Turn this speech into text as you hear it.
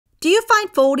Do you find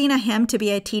folding a hem to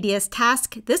be a tedious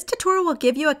task? This tutorial will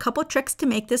give you a couple tricks to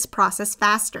make this process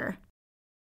faster.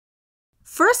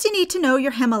 First, you need to know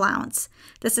your hem allowance.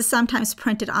 This is sometimes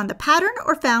printed on the pattern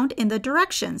or found in the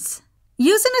directions.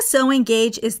 Using a sewing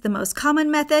gauge is the most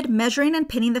common method, measuring and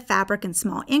pinning the fabric in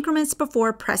small increments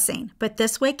before pressing, but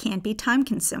this way can be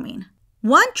time-consuming.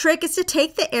 One trick is to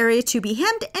take the area to be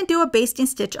hemmed and do a basting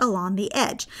stitch along the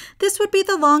edge. This would be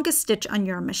the longest stitch on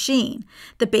your machine.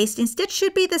 The basting stitch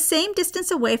should be the same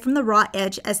distance away from the raw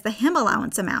edge as the hem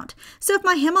allowance amount. So if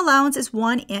my hem allowance is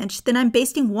 1 inch, then I'm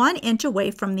basting 1 inch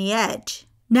away from the edge.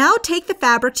 Now take the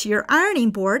fabric to your ironing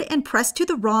board and press to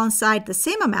the wrong side the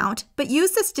same amount, but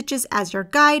use the stitches as your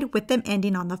guide with them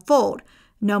ending on the fold.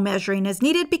 No measuring is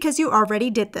needed because you already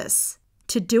did this.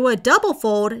 To do a double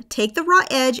fold, take the raw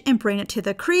edge and bring it to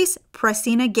the crease,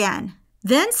 pressing again.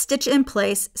 Then stitch in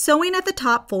place, sewing at the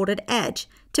top folded edge.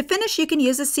 To finish, you can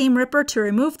use a seam ripper to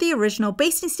remove the original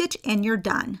basting stitch and you're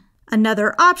done.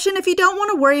 Another option, if you don't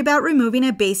want to worry about removing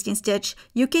a basting stitch,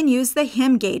 you can use the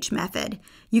hem gauge method.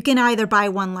 You can either buy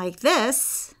one like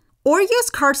this, or use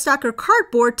cardstock or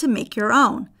cardboard to make your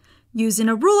own. Using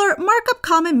a ruler, mark up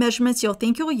common measurements you'll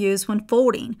think you'll use when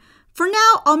folding. For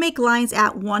now, I'll make lines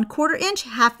at 1/4 inch,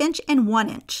 1/2 inch, and 1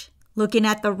 inch. Looking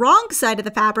at the wrong side of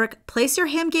the fabric, place your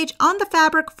hem gauge on the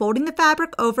fabric, folding the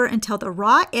fabric over until the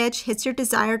raw edge hits your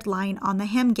desired line on the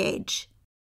hem gauge.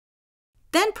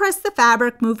 Then press the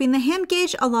fabric, moving the hem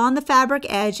gauge along the fabric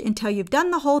edge until you've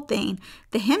done the whole thing.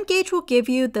 The hem gauge will give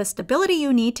you the stability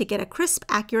you need to get a crisp,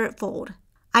 accurate fold.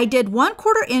 I did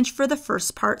 1/4 inch for the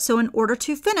first part, so in order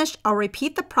to finish, I'll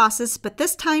repeat the process, but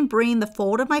this time bring the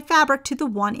fold of my fabric to the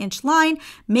 1 inch line,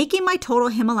 making my total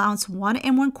hem allowance 1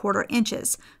 1/4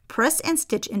 inches. Press and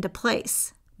stitch into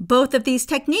place. Both of these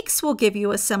techniques will give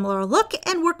you a similar look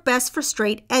and work best for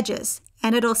straight edges,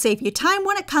 and it'll save you time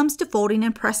when it comes to folding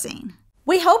and pressing.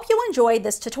 We hope you enjoyed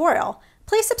this tutorial.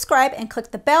 Please subscribe and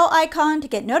click the bell icon to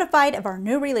get notified of our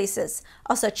new releases.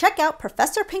 Also check out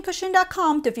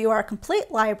ProfessorPincushion.com to view our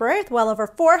complete library with well over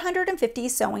 450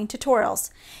 sewing tutorials.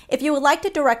 If you would like to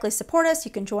directly support us,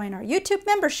 you can join our YouTube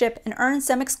membership and earn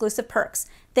some exclusive perks.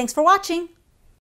 Thanks for watching!